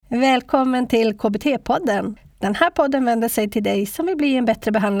Välkommen till KBT-podden. Den här podden vänder sig till dig som vill bli en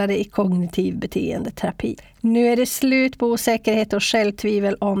bättre behandlare i kognitiv beteendeterapi. Nu är det slut på osäkerhet och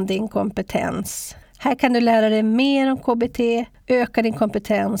självtvivel om din kompetens. Här kan du lära dig mer om KBT, öka din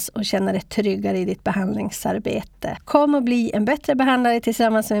kompetens och känna dig tryggare i ditt behandlingsarbete. Kom och bli en bättre behandlare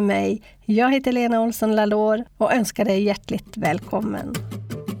tillsammans med mig. Jag heter Lena Olsson Lalor och önskar dig hjärtligt välkommen.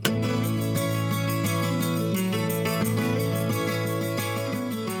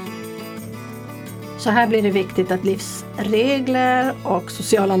 Så här blir det viktigt att livsregler och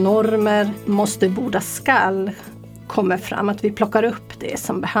sociala normer måste borde skall komma fram. Att vi plockar upp det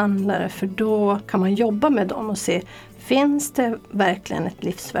som behandlare, för då kan man jobba med dem och se, finns det verkligen ett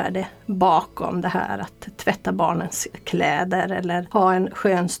livsvärde bakom det här att tvätta barnens kläder eller ha en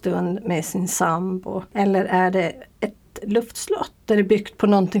skön stund med sin sambo? Eller är det ett luftslott där det är byggt på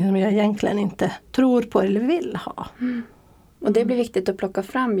någonting som jag egentligen inte tror på eller vill ha? Och det blir viktigt att plocka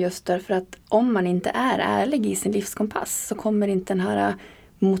fram just därför att om man inte är ärlig i sin livskompass så kommer inte den här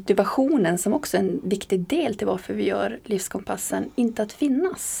motivationen, som också är en viktig del till varför vi gör livskompassen, inte att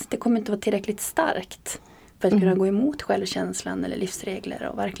finnas. Det kommer inte vara tillräckligt starkt för att kunna gå emot självkänslan eller livsregler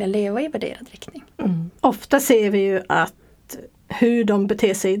och verkligen leva i värderad riktning. Ofta ser vi ju att hur de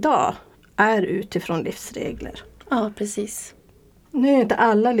beter sig idag är utifrån livsregler. Ja, precis. Nu är inte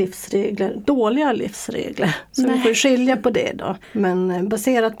alla livsregler dåliga livsregler, så vi får skilja på det då. Men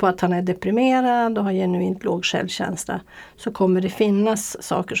baserat på att han är deprimerad och har genuint låg självkänsla så kommer det finnas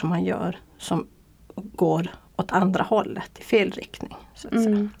saker som han gör som går åt andra hållet, i fel riktning. Så att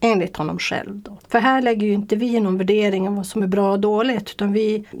säga. Enligt honom själv då. För här lägger ju inte vi någon värdering om vad som är bra och dåligt, utan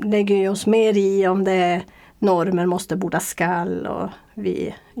vi lägger ju oss mer i om det är normer måste borde skall, och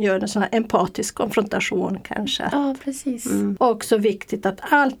vi gör en sån här empatisk konfrontation kanske. Ja, precis. Och också viktigt att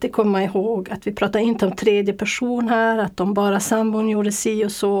alltid komma ihåg att vi pratar inte om tredje person här, att om bara sambon gjorde si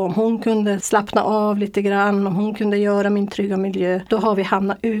och så, om hon kunde slappna av lite grann, om hon kunde göra min trygga miljö, då har vi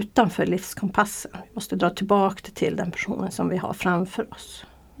hamnat utanför livskompassen. Vi måste dra tillbaka till den personen som vi har framför oss.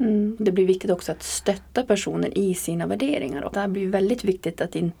 Det blir viktigt också att stötta personen i sina värderingar. Och det här blir väldigt viktigt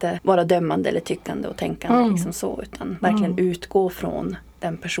att inte vara dömande eller tyckande och tänkande liksom så, utan verkligen utgå från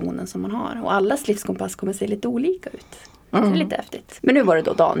den personen som man har. Och allas livskompass kommer se lite olika ut. Det är lite häftigt. Men nu var det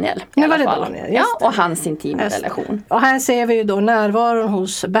då Daniel. Nu var det Daniel, ja, och hans intima relation. Och här ser vi ju då närvaron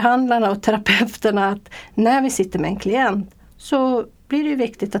hos behandlarna och terapeuterna, att när vi sitter med en klient så blir det ju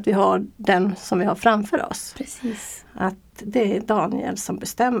viktigt att vi har den som vi har framför oss. Precis. Att det är Daniel som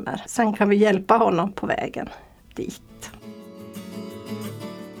bestämmer. Sen kan vi hjälpa honom på vägen dit.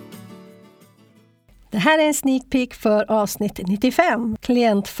 Det här är en sneak peek för avsnitt 95,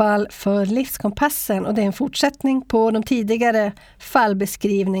 klientfall för livskompassen, och det är en fortsättning på de tidigare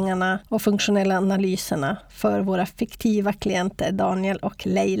fallbeskrivningarna och funktionella analyserna för våra fiktiva klienter Daniel och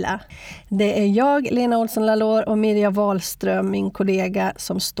Leila. Det är jag, Lena Olsson Lalor, och Mirja Wahlström, min kollega,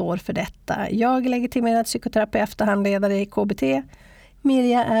 som står för detta. Jag är legitimerad psykoterapeut och handledare i KBT.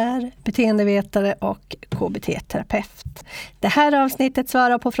 Mirja är beteendevetare och KBT-terapeut. Det här avsnittet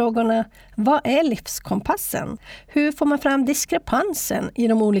svarar på frågorna: vad är livskompassen? Hur får man fram diskrepansen i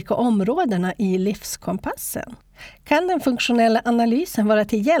de olika områdena i livskompassen? Kan den funktionella analysen vara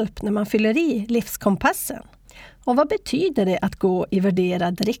till hjälp när man fyller i livskompassen? Och vad betyder det att gå i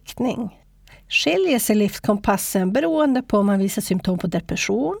värderad riktning? Skiljer sig livskompassen beroende på om man visar symptom på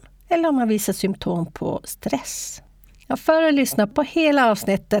depression eller om man visar symptom på stress? För att lyssna på hela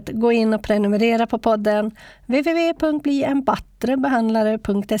avsnittet, gå in och prenumerera på podden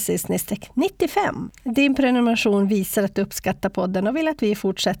www.blienbattrebehandlare.se/95. Din prenumeration visar att du uppskattar podden och vill att vi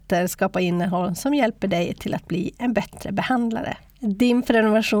fortsätter skapa innehåll som hjälper dig till att bli en bättre behandlare. Din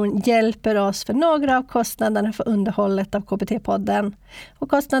prenumeration hjälper oss för några av kostnaderna för underhållet av KBT-podden. Och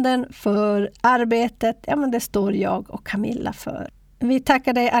kostnaden för arbetet, det står jag och Camilla för. Vi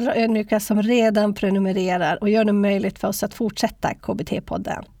tackar dig alla ödmjuka som redan prenumererar och gör det möjligt för oss att fortsätta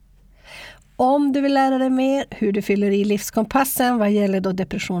KBT-podden. Om du vill lära dig mer hur du fyller i livskompassen vad gäller då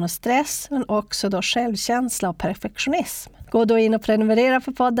depression och stress, men också då självkänsla och perfektionism, gå då in och prenumerera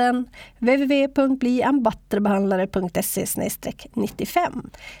på podden www.blienbattrebehandlare.se/95.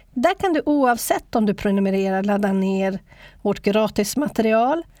 Där kan du, oavsett om du prenumererar, ladda ner vårt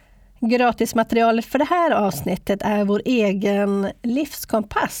gratismaterial. Gratismaterialet för det här avsnittet är vår egen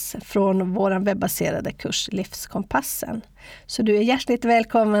livskompass från vår webbaserade kurs Livskompassen. Så du är hjärtligt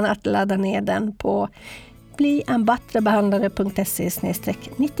välkommen att ladda ner den på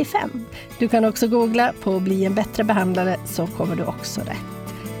blienbattrebehandlare.se/95. Du kan också googla på Bli en bättre behandlare, så kommer du också rätt.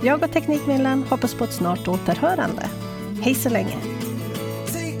 Jag och Teknikmillan hoppas på ett snart återhörande. Hej så länge!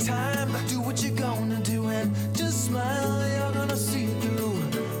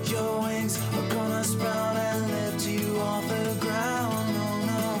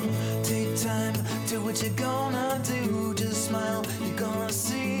 what you gonna do. Just smile